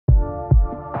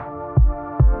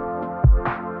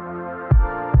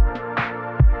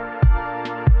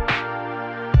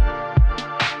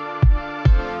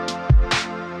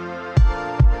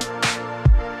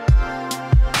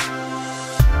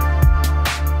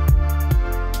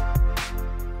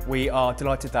We are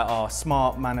delighted that our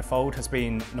Smart manifold has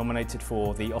been nominated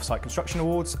for the Offsite Construction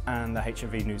Awards and the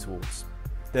HMV News Awards.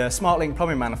 The SmartLink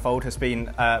plumbing manifold has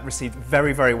been received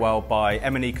very well by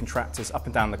M&E contractors up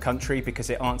and down the country because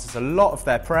it answers a lot of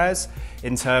their prayers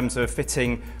in terms of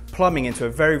fitting plumbing into a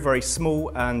very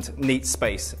small and neat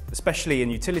space, especially in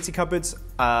utility cupboards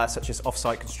such as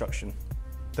Offsite Construction.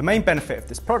 The main benefit of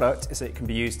this product is that it can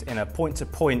be used in a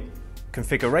point-to-point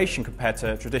configuration compared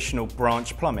to traditional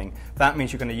branch plumbing. That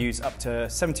means you're going to use up to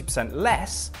 70%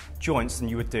 less joints than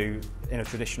you would do in a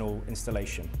traditional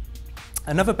installation.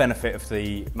 Another benefit of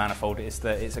the manifold is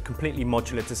that it's a completely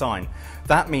modular design.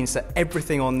 That means that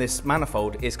everything on this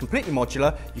manifold is completely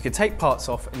modular. You can take parts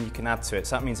off and you can add to it.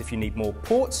 So that means if you need more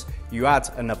ports, you add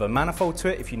another manifold to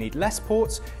it. If you need less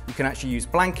ports, you can actually use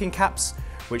blanking caps,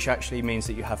 which actually means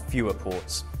that you have fewer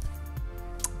ports.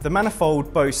 The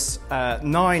manifold boasts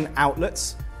 9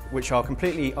 outlets, which are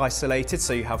completely isolated,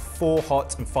 so you have 4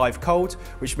 hot and 5 cold,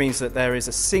 which means that there is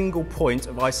a single point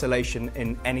of isolation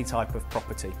in any type of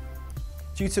property.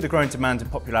 Due to the growing demand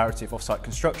and popularity of offsite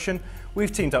construction,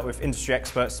 we've teamed up with industry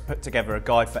experts to put together a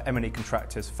guide for M&E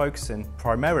contractors focusing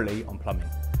primarily on plumbing.